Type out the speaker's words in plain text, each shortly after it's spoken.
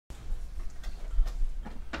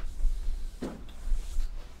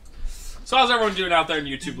So how's everyone doing out there in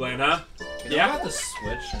YouTube land, huh? You know about the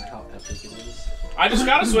Switch and how epic it is? I just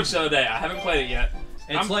got a Switch the other day. I haven't played it yet.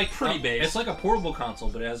 It's I'm pretty base. It's like a portable console,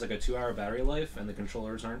 but it has like a 2-hour battery life, and the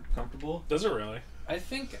controllers aren't comfortable. Does it really? I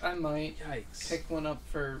think I might Yikes. pick one up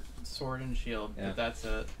for Sword and Shield, but that's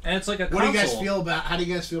it. And it's like a What console. do you guys feel about? How do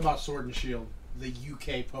you guys feel about Sword and Shield, the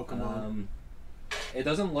UK Pokemon? It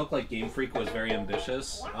doesn't look like Game Freak was very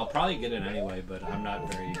ambitious. I'll probably get it anyway, but I'm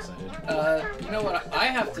not very excited. You know what? I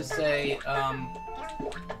have to say,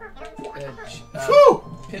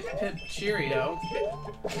 Pip Pip Cheerio.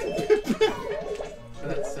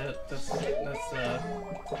 That's it. That's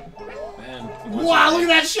Man. Wow, look at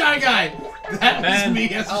that Shy Guy! That was me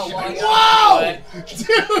as a Oh, Shy wow. Guy.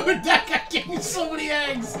 Whoa! Dude, that guy gave me so many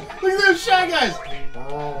eggs! Look at those Shy Guys!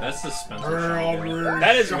 That's the Spencer.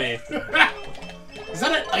 That is me. Is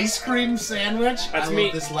that an ice cream sandwich? That's I me.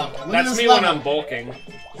 love this level. Look That's at this me level. when I'm bulking.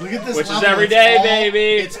 Look at this Which level. is every It's day, all-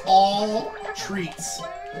 baby. It's all treats.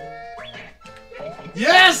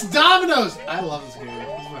 Yes! Dominoes! I love this game.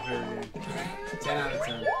 This is my favorite game. 10 out of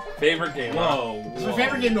 10. Favorite game. Whoa. It's my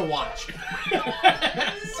favorite game to watch.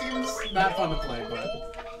 Seems not fun to play, but...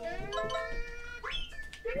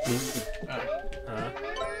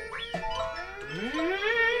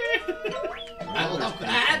 I love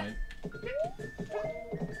that!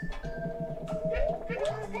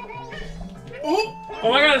 Ooh! Oh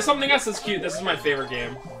my god, there's something else that's cute. This is my favorite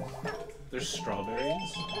game. There's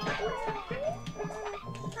strawberries.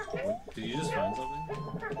 Did you just find something?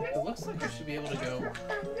 It looks like you should be able to go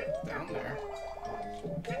down there.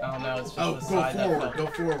 Oh no, it's just Oh, the go side forward, that go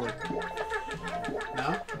forward.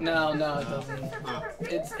 No? No, no, it doesn't. Oh.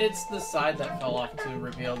 It's the side that fell off to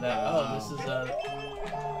reveal that. Oh, this is a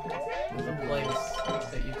place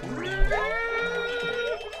that you can do.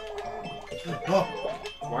 Oh.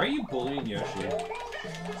 Why are you bullying Yoshi?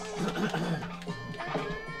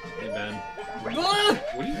 Hey Ben.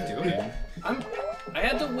 What are you doing? I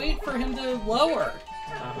had to wait for him to lower.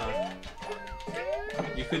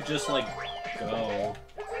 You could just like go.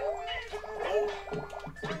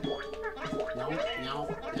 No.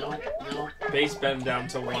 Base bend down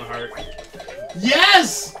to 1 heart.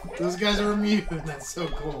 Yes! Those guys are immune. That's so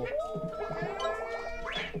cool.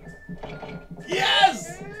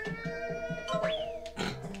 Yes!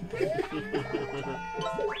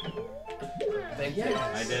 Thank you.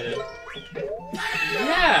 I did it.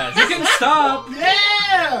 Yes! You can stop!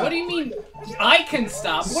 Yeah! What do you mean? I can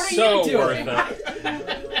stop. What are So you doing? worth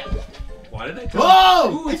it. Why did I do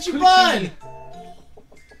Whoa! Ooh, It's your Poochie. bud!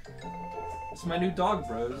 It's my new dog,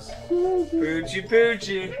 bros. Poochie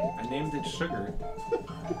Poochie. I named it Sugar.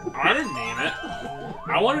 I didn't name it.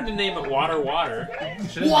 I wanted to name it Water Water.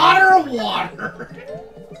 Water!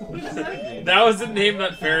 What does that mean? That was the name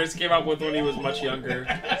that Ferris came up with when he was much younger.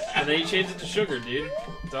 And then he changed it to Sugar, dude.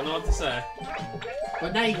 Don't know what to say.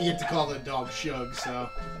 But now you can get to call the dog Shug, so...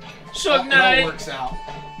 Shug it Night! all works out.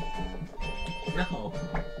 No.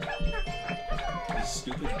 You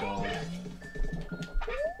stupid dog.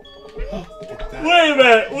 Get that. Wait a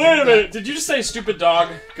minute! Did you just say stupid dog?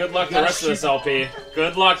 Good luck You the gotta rest of this shoot- LP.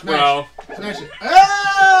 Good luck, bro. Smash it. Oh,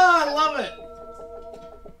 I love it!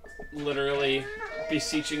 Literally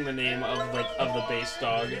beseeching the name of the base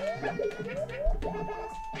dog.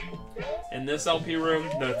 In this LP room,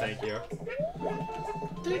 no thank you.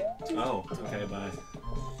 Oh, okay, bye.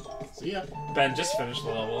 See ya. Ben, just finish the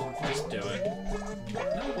level. Just do it.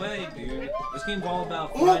 No way, dude. This game's all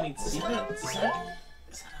about Ooh. finding Is secrets. that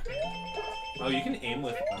Oh, you can aim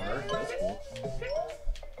with R. That's cool.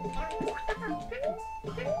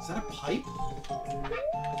 Is that a pipe?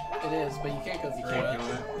 It is, but you can't go through it.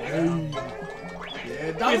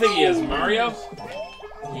 Yeah, Who do you think he is, Mario?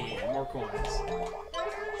 Yeah, more coins.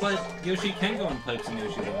 But Yoshi can go in pipes in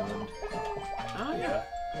Yoshi's Island. Oh yeah.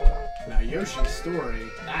 Now Yoshi's story,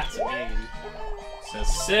 that's a game.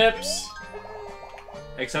 Says Sips.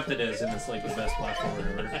 except it is, and it's like the best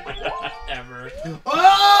platformer ever. Ever.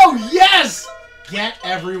 Oh, yes! Get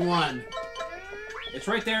everyone. It's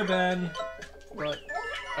right there, Ben. But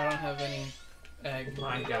I don't have any egg.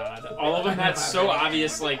 My god. All of them had so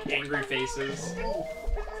obvious, like, angry faces.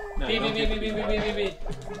 No, Beep, don't beep, get beep, the beep, beep, beep,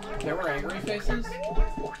 beep, beep. There were angry faces?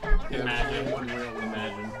 Imagine. One real one.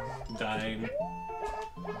 Imagine dying.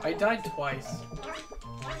 I died twice.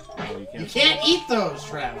 Oh, You can't eat those,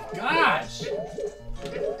 Trev. Gosh.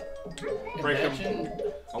 Break 'em. Imagine.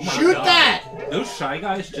 Oh my Shoot God. that! Those Shy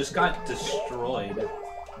Guys just got destroyed.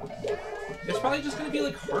 It's probably just gonna be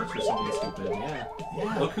like hearts or something stupid, yeah.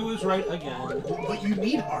 Yeah. Look who was right again. But you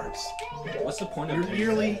need hearts. What's the point You're of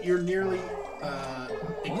nearly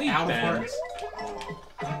Only out of Ben. hearts.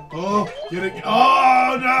 Oh, get it.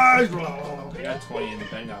 Oh, nice! You got 20 and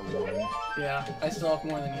Ben got 1. Yeah, I still have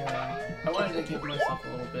more than you. I wanted to give myself a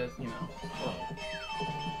little bit, you know.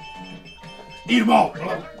 Eat them all!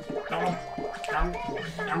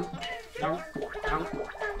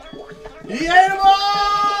 He ate them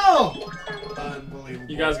all!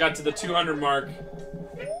 Unbelievable. You guys got to the 200 mark. We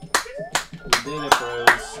did it,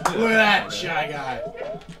 bros. Look at that shy guy.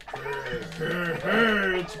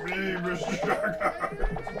 Hey, it's me, Mr. Shy Guy.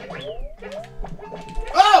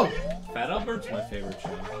 Oh! Fat Albert's my favorite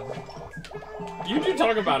show. You do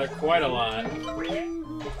talk about it quite a lot.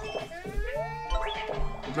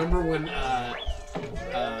 Remember when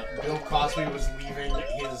Bill Cosby was leaving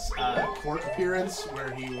his court appearance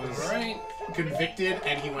where he was convicted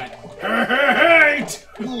and he went, hey,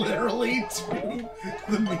 literally to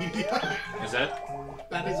the media? Is that?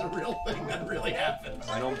 That is a real thing that really happens.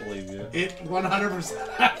 I don't believe you. It 100%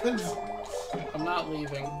 happens. I'm not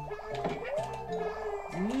leaving.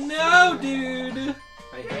 No, dude!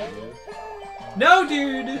 I hate you. No,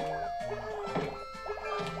 dude!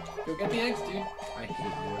 Go get the eggs, dude. I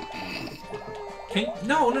hate you.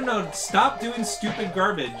 No. Stop doing stupid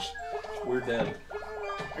garbage. We're dead.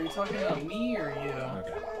 Are you talking about me or you?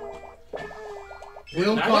 Okay.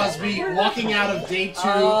 Bill Cosby walking out of day 2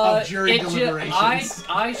 of jury deliberations.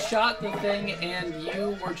 I shot the thing and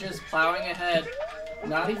you were just plowing ahead,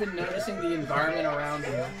 not even noticing the environment around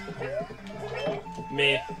you.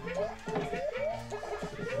 Me.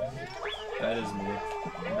 That is me.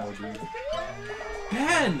 No, dude.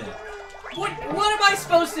 Ben! What am I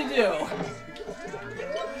supposed to do?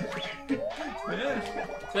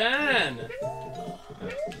 Ben!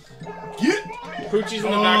 Get! Poochie's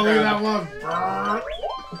in the Look at that background. one.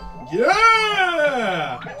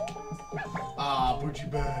 Yeah! Ah, Poochie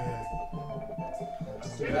bag.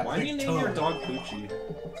 Why do you name your dog Poochie?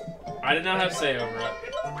 I did not have say over it.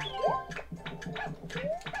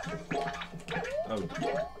 Oh,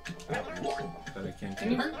 apples. But I can't Can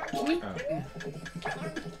do you? it. Can you? Oh.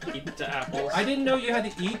 Eat the apples. I didn't know you had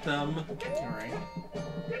to eat them. Alright.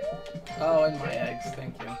 Oh, and my eggs,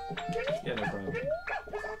 thank you. Yeah, no problem.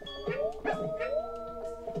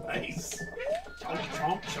 Nice. Chomp,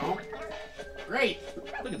 chomp, chomp. Great.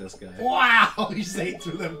 Look at this guy. Wow, he just ate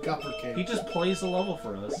through them cupcakes. He just plays the level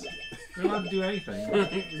for us. We don't have to do anything.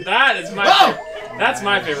 That is my. Oh! That's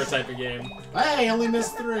my favorite type of game. Hey, only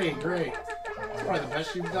missed 3. Great. That's probably the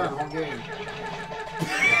best you've done all game.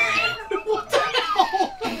 What the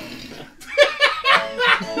hell?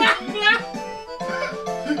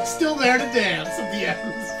 Still there to dance at the end.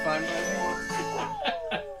 Fine by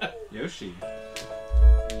Yoshi.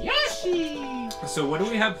 Yoshi! So what do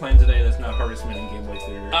we have planned today that's not Hardest Minute Game Boy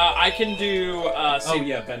Theater? I can do. Oh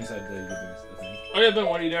yeah, Ben said you do this thing. Oh yeah, Ben,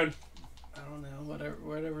 what are you doing? me. I don't know,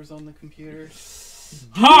 whatever's on the computer.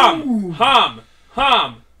 Hum! Hum!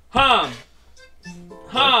 Hum! Hum!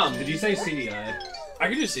 Hum! Did you say CDI? I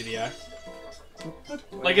could do CDI.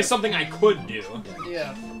 Like, it's something I could do.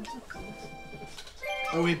 Yeah.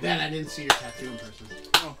 Oh wait, Ben, I didn't see your tattoo in person.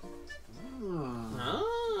 Oh.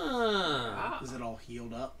 Ah. Is it all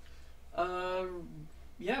healed up?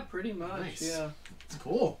 Yeah, pretty much, Nice. yeah. It's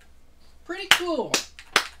cool. Pretty cool.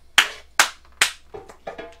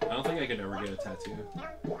 I don't think I could ever get a tattoo.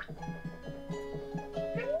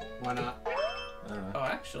 Why not? Oh,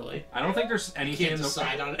 actually. I don't think there's anything Can't in the...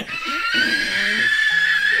 decide on it.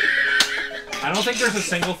 I don't think there's a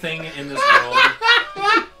single thing in this world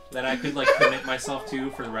that I could, like, commit myself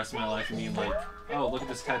to for the rest of my life and being like, oh, look at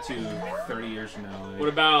this tattoo 30 years from now. What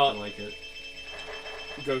about I like it.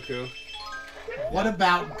 Goku? What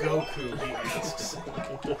about Goku, he asks.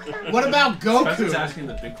 What about Spencer's Goku? asking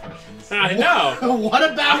the big questions. I know. What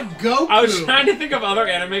about Goku? I was trying to think of other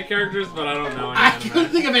anime characters, but I don't know any I anime. couldn't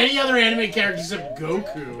think of any other anime characters except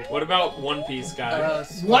Goku. What about One Piece guy?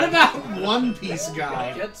 Spike. What about One Piece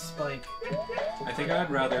guy? Get Spike. I think I'd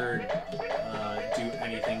rather do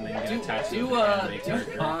anything than get a tattoo Do of an anime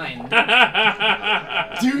character. fine.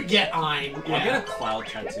 Dude, get Ein. I'll get a Cloud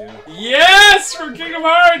tattoo. Yes! From Kingdom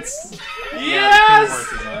Hearts!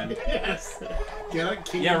 Yes! Yes. Get a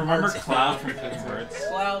Kingdom Yeah, remember Hearts Cloud from Kingdom Hearts?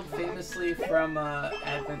 Cloud, famously from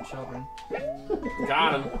Advent Children.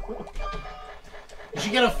 Got him. You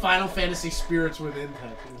should get a Final Fantasy Spirits Within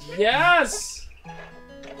tattoo. Yes!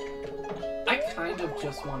 I kind of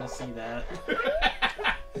just want to see that.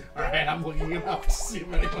 Alright, I'm looking it up to see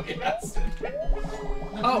if anybody has it.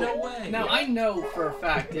 Oh, no way. Now, I know for a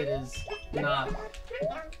fact it is not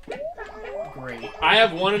great. I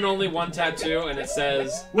have one and only one tattoo, and it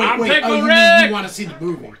says, Wait, I'm oh, Pickle you Rick! want to see the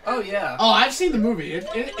movie? Oh, yeah. Oh, I've seen the movie.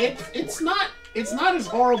 It's not as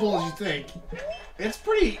horrible as you think. It's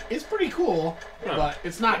pretty cool, but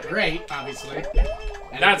it's not great, obviously.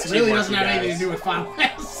 And That's it really teamwork, doesn't have you anything guys. to do with Final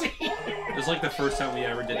Fantasy. It was like the first time we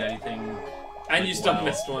ever did anything. And you still wow.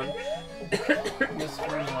 missed one. Missed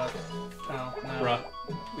one what? Oh, no. Bruh.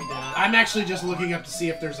 We did it. I'm actually just looking up to see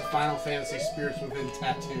if there's a Final Fantasy Spirits Within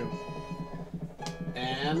tattoo.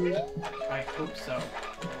 And I hope so.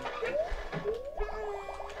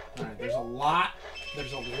 alright, there's a lot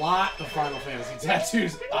of Final Fantasy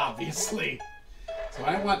tattoos, obviously. So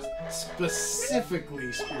I want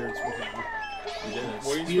specifically Spirits Within. We did it.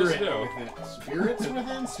 What are you supposed to do? Within. Spirits Within?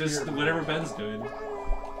 Just Spirit whatever Ben's doing.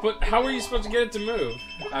 But how were you supposed to get it to move?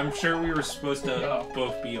 I'm sure we were supposed to Oh.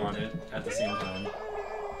 both be on it at the same time.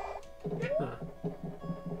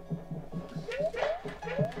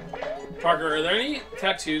 Parker, are there any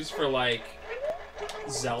tattoos for, like,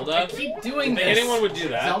 Zelda? I keep Do doing you think this. anyone would do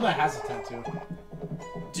that? Zelda has a tattoo.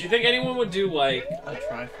 Do you think anyone would do, like, A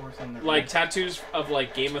Triforce on the like tattoos of,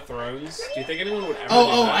 like, Game of Thrones? Do you think anyone would ever do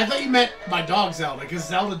Oh, that? I thought you meant my dog Zelda, because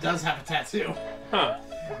Zelda does have a tattoo. Huh.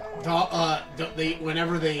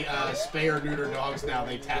 Whenever they spay or neuter dogs now,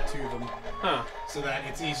 they tattoo them Huh. so that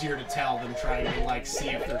it's easier to tell than trying to like see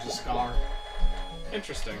if there's a scar.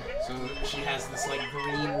 Interesting. So she has this like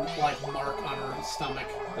green like mark on her stomach.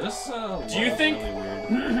 This Do you think- really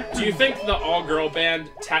weird. Do you think the all-girl band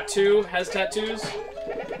Tattoo has tattoos?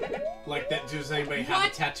 Like that. Does anybody have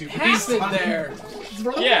a tattoo? happened there?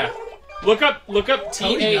 Yeah. Look up Oh,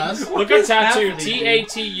 he T-A... does. Look What up is tattoo. happening,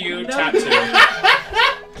 T-A-T-U No. tattoo.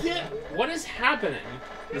 Yeah. What is happening?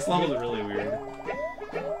 This level is really weird.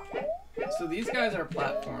 So these guys are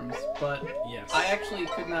platforms, but Yes. I actually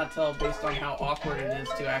could not tell based on how awkward it is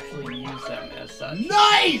to actually use them as such.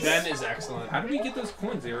 Nice. Ben is excellent. How did we get those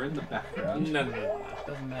coins? They were in the background. No. Doesn't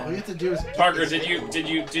All you matter. have to do is. Parker, did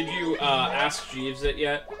you ask Jeeves it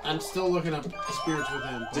yet? I'm still looking up Spirits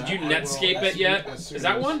Within. Did you I will Netscape as it soon- yet? as soon Is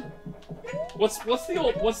that as- one? What's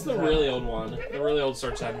the really old one? The really old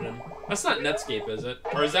search engine. That's not Netscape, is it?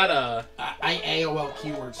 Or is that a? I AOL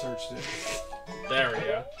keyword searched it. There we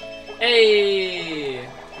go. Hey.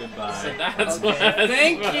 Goodbye. So that's Okay, what.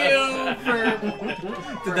 thank what- you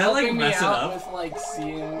for that, like, helping me mess it out up? with like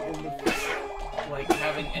seeing in the like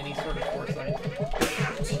having any sort of foresight.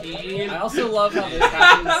 I also love how this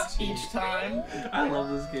happens each time. I love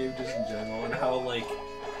this game just in general and how like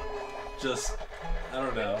I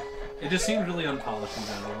don't know. It just seems really unpolished in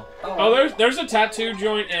general. Oh, there's a tattoo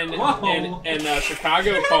joint in Whoa.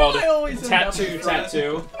 Chicago called I always end up Tattoo in front.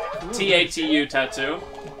 Tattoo. T-A-T-U Tattoo.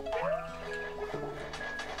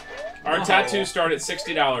 Our Whoa. tattoos start at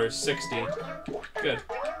 $60. 60. Good.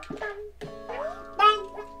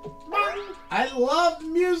 I love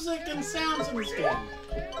music and sounds in this game.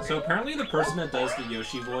 So apparently the person that does the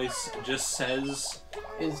Yoshi voice just says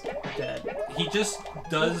Is dead. he just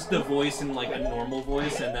does the voice in like a normal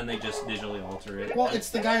voice and then they just digitally alter it. Well, it's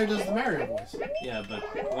the guy who does the Mario voice. Yeah,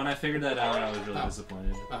 but when I figured that out, I was really Oh.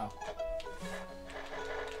 disappointed. Oh.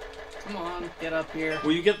 Come on, get up here.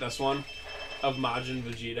 Will you get this one? Of Majin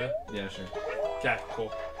Vegeta? Yeah, sure. Okay,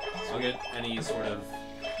 cool. I'll get any sort of.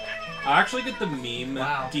 I'll actually get the meme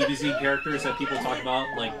Wow. DBZ characters that people talk about,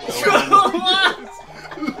 like Shoot!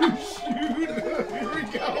 Here we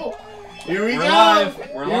go. Here we We're go. live.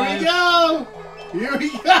 We're Here live. we go. Here we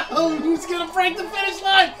go. Who's gonna break the finish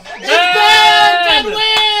line? It's Ben! Ben! Ben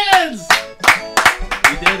wins.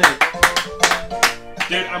 We did it.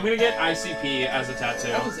 Dude, I'm gonna get ICP as a tattoo.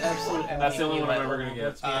 That was absolute MVP. That's the only one I'm level, ever gonna get.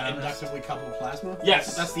 let's be honest. Inductively coupled plasma.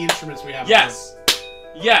 Yes. That's the instruments we have. Yes!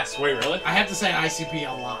 Yes! Wait, really? I have to say ICP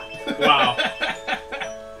a lot. Wow.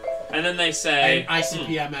 And then they say... And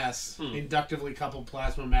ICP-MS, Hmm. inductively coupled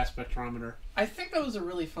plasma mass spectrometer. I think that was a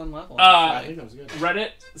really fun level. I Uh, think that was good.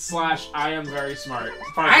 Reddit/I am very smart.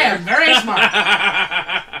 I am very smart.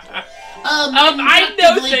 I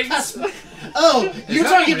know things. Oh, you're that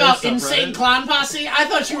talking a real about subreddit? Insane Clown Posse? I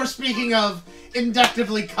thought you were speaking of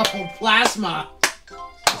inductively coupled plasma.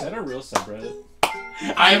 Is that a real subreddit?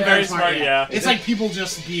 I am very smart, yeah. It's like people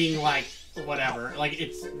just being like, whatever. Like,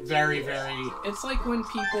 it's very, very... It's like when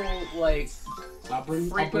people like I'll bring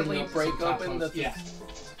frequently up some break top open posts. the Yeah.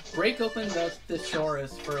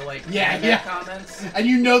 thesaurus for like Yeah, internet yeah. comments. And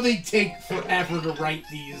you know they take forever to write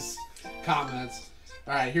these comments.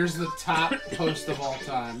 Alright, here's the top post of all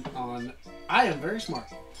time on I am very smart.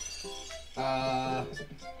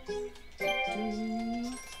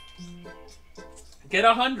 Get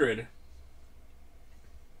 100.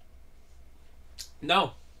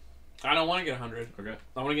 No. I don't want to get 100. Okay.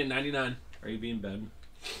 I want to get 99. Are you being Ben?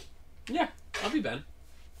 Yeah, I'll be Ben.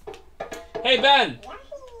 Hey, Ben!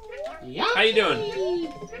 Yeah. How you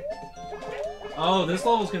doing? Oh, this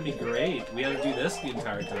level's gonna be great. We have to do this the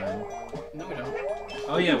entire time. No, we don't.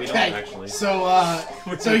 Oh yeah, we don't actually. So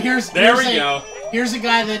here's There we go. Here's a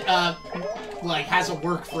guy that like has a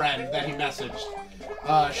work friend that he messaged.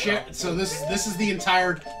 So this is the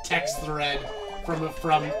entire text thread from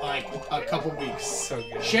like a couple weeks. So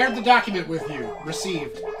good. Shared the document with you.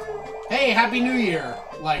 Received. Hey, Happy New Year!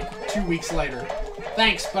 Like 2 weeks later.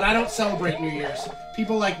 Thanks, but I don't celebrate New Year's.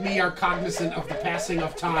 People like me are cognizant of the passing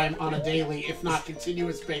of time on a daily, if not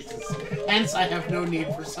continuous basis. Hence, I have no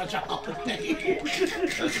need for such a holiday.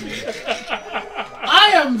 That's me.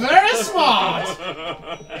 I am very smart!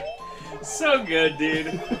 So good,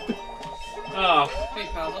 dude. Oh. Hey,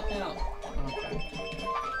 pal, look out. Okay.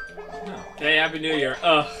 No. Hey, Happy New Year.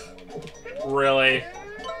 Ugh. Really?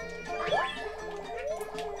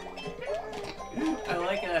 I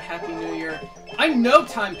like a Happy New Year. I know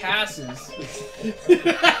time passes.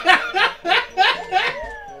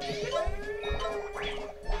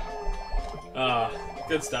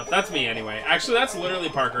 Good stuff. That's me anyway. Actually, that's literally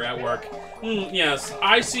Parker at work. Yes,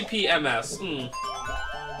 ICP-MS.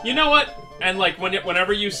 You know what? And like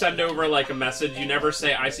whenever you send over like a message, you never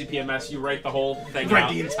say ICP-MS. You write the whole thing out. Write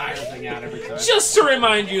the entire thing out every time. Just to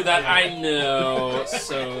remind you that I know.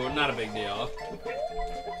 So not a big deal.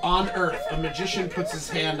 On Earth, a magician puts his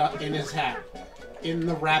hand in his hat. In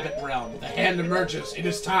the rabbit realm, the hand emerges. It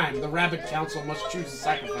is time. The rabbit council must choose a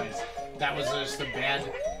sacrifice. That was just a bad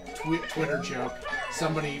Twitter joke.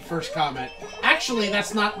 Somebody first comment. Actually,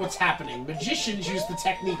 that's not what's happening. Magicians use the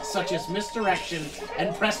techniques such as misdirection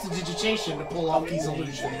and prestidigitation to pull off these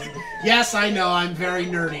illusions. Yes, I know, I'm very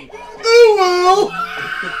nerdy. Ooh!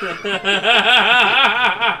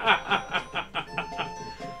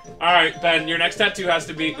 Alright, Ben, your next tattoo has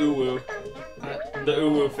to be uwu. The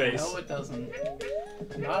uwu face. No, it doesn't.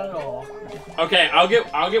 Not at all. Okay, I'll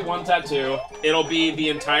get one tattoo. It'll be the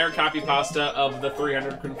entire copy pasta of the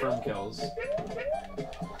 300 confirmed kills.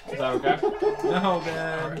 Is that okay? No,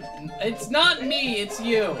 man. It's not me, it's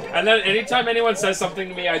you. And then anytime anyone says something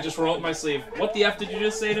to me, I just roll up my sleeve. What the F did you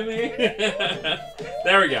just say to me?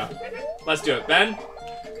 There we go. Let's do it. Ben,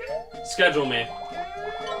 schedule me.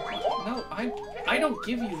 No, I don't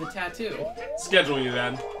give you the tattoo. Schedule me,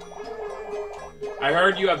 Ben. I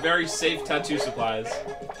heard you have very safe tattoo supplies.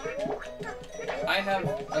 I have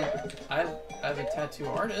a tattoo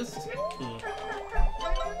artist.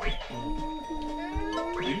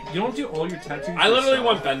 You don't do all your tattoos. I literally yourself.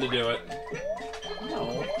 want Ben to do it.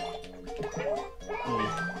 No.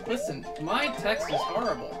 Listen, my text is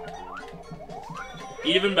horrible.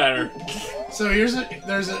 Even better. So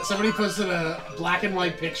somebody posted a black and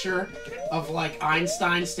white picture of like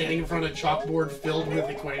Einstein standing in front of a chalkboard filled with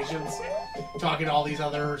equations, talking to all these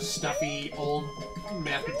other stuffy old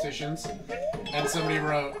mathematicians, and somebody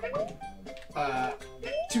wrote,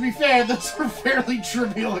 to be fair, those were fairly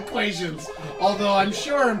trivial equations, although I'm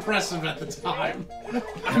sure impressive at the time.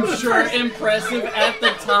 I'm sure impressive at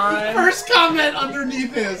the time. First comment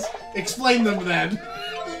underneath is, explain them then.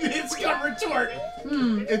 It's got retort.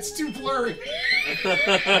 It's too blurry.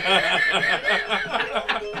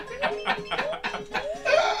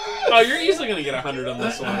 Oh, you're easily gonna get 100 on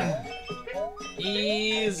this one.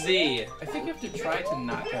 Easy. I think you have to try to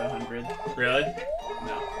not get 100. Really?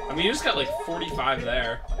 No. I mean, you just got like 45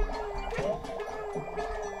 there.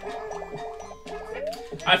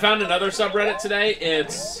 I found another subreddit today.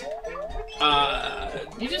 It's,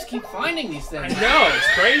 You just keep finding these things. I know, it's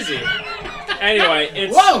crazy. Anyway,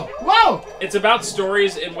 it's... Whoa! It's about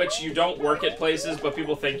stories in which you don't work at places, but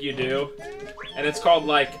people think you do. And it's called,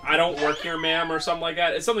 like, I don't work here, ma'am, or something like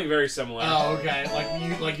that. It's something very similar. Oh, okay.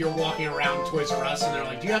 Like you're walking around Toys R Us, and they're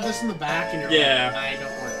like, "Do you have this in the back?" And you're Yeah. like, "I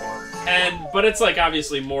don't work here." But it's, like,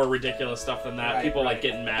 obviously more ridiculous stuff than that. Right, People, like, right.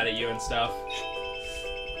 getting mad at you and stuff.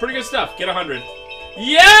 Pretty good stuff. Get 100.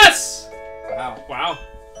 Yes! Wow. Wow.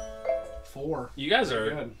 4. You guys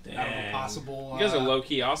are... Good. Dang. Out of a possible. You guys are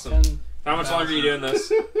low-key awesome. 10. How much longer are you doing this?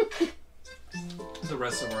 The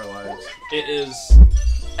rest of our lives. It is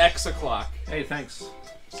X o'clock. Hey, thanks.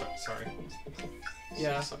 Sorry.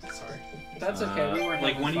 Yeah, Sorry. that's okay. We were Like,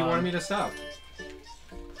 having when do you fun. want me to stop?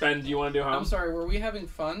 Ben, do you want to do hum? I'm sorry, were we having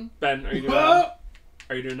fun? Ben, are you doing hum?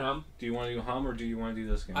 Are you doing hum? Do you want to do hum or do you want to do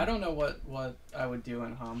this game? I don't know what I would do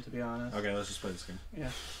in Hom, to be honest. Okay, let's just play this game.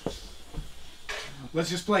 Yeah. Let's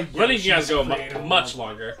just play. Letting you guys go Creative much Mode.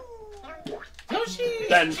 longer. Yoshi!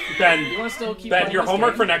 Ben, You want to still keep Ben, playing your this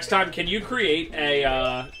homework game? for next time. Can you create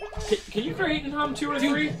a? Can you create in hum 2 or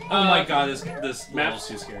 3? Oh my god, this map? level's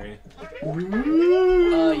too scary.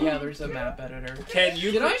 Yeah, there's a map editor. Can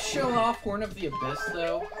you? Did I show off Horn of the Abyss,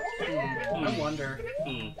 though? I wonder.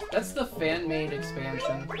 Hmm. That's the fan-made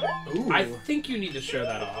expansion. Ooh. I think you need to show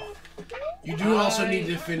that off. You do also need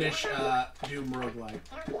to finish Doom Roguelike.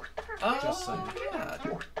 Just saying. Yeah.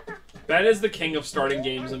 That is the king of starting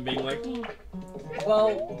games and being like,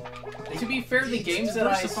 Well, to be fair, the games that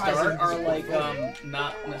I diversifies start into are this like game.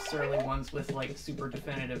 not necessarily ones with like super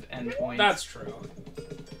definitive endpoints. that's true.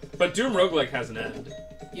 But Doom Roguelike has an end.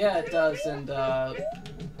 Yeah, it does, and oh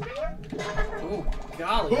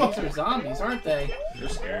golly, these are zombies, aren't they? They're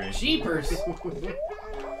scary. Jeepers!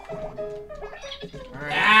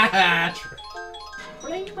 Alright. Ah,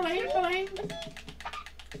 bling, bling, bling.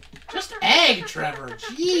 Just egg, Trevor.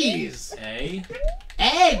 Jeez. A?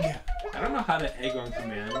 Egg. I don't know how to egg on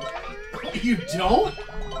command. You don't?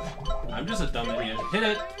 I'm just a dumb idiot. Hit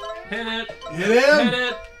it! Hit it! Hit him. Hit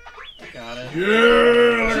it! Got it.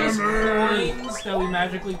 Yeah. Just coins that we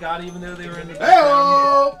magically got even though they were in the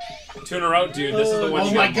Hello. 2 in a row, dude. This is the one. Oh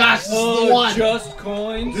you my got gosh, this is the one. Just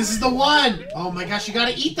coins. This is the one. Oh my gosh, you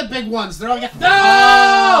gotta eat the big ones. They're like a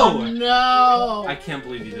No! Oh no. I can't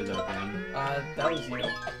believe you did that then. That was you.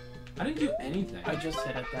 I didn't do anything. I just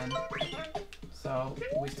hit it then. So,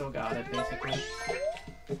 we still got it, basically.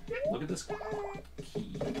 Look at this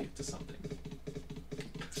key to something.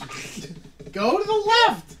 Go to the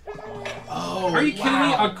left. Oh, Are you kidding me?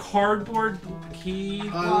 wow. A cardboard key?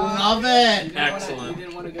 I love it. Excellent. You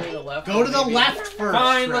didn't want to go to the left? Go to the maybe? left first.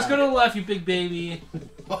 Fine, let's go Trev. to the left, you big baby.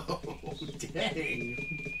 Oh,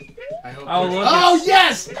 dang. I hope Oh, there's- look, Oh, it's-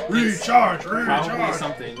 yes! it's Recharge, Probably recharge.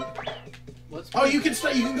 something. Oh, you can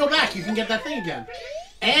start. You can go back. You can get that thing again.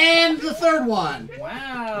 And the third one.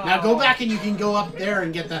 Wow. Now go back and you can go up there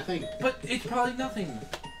and get that thing. But it's probably nothing.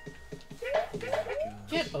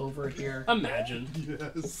 Get over here. Imagine.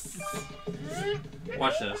 Yes.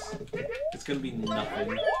 Watch this. It's gonna be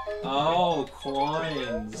nothing. Oh,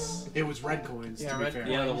 coins. It was red coins, Yeah, to be red fair.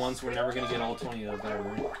 Yeah, the ones we're never gonna get all 20 of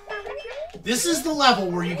ever. This is the level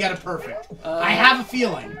where you get it perfect. Uh, I have a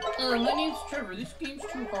feeling. My name's Trevor. This game's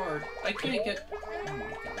too hard. I can't get. Oh my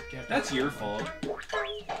god, get That's your fault.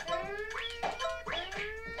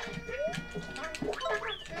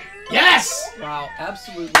 Yes! Wow,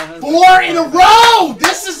 absolute 100%. 4 in a row!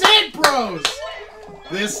 This is it, bros!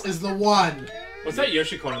 This is the one. What's that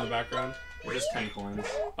Yoshi coin in the background? It's just 10 coins.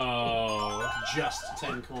 Oh. Just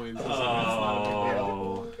 10 coins.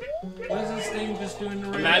 Oh. What is this thing just doing to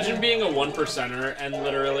Ray? Imagine being a 1%er and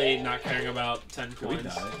literally not caring about 10 Can we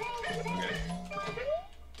coins. die? Okay.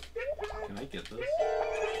 Can I get this?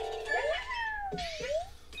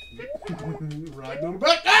 Riding on the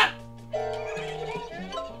back. Ah!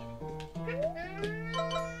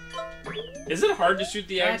 Is it hard to shoot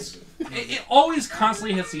the eggs? It always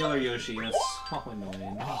constantly hits the other Yoshi, and it's so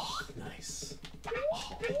annoying. Oh, nice.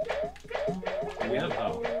 Oh. We have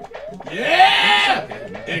Yeah!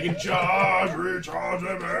 Okay. Egg and charge, recharge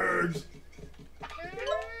them eggs.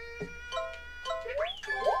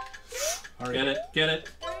 Hurry. Get it, get it.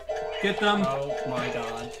 Get them. Oh my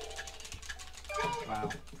god. Wow.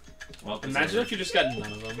 Well, it's Imagine over. if you just got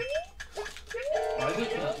none of them. Why is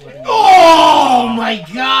it not letting me? Oh my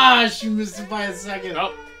gosh! You missed it by a second.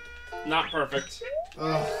 Oh, not perfect.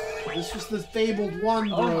 Ugh, this was the fabled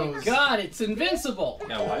one, Oh bros. my god, it's invincible!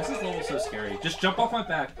 Yeah, why is this level so scary? Just jump off my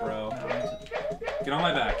back, bro. Get on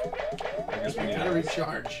my back. I guess we You need gotta it.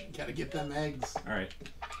 recharge. Gotta get them eggs. Alright.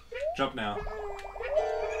 Jump now.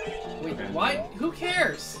 Wait, Okay. why? Who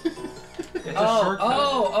cares? It's a Oh, shortcut.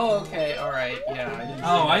 oh, okay, alright, yeah, I didn't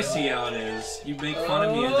Oh, see I that. see how it is. You make fun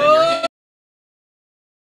of me and then you're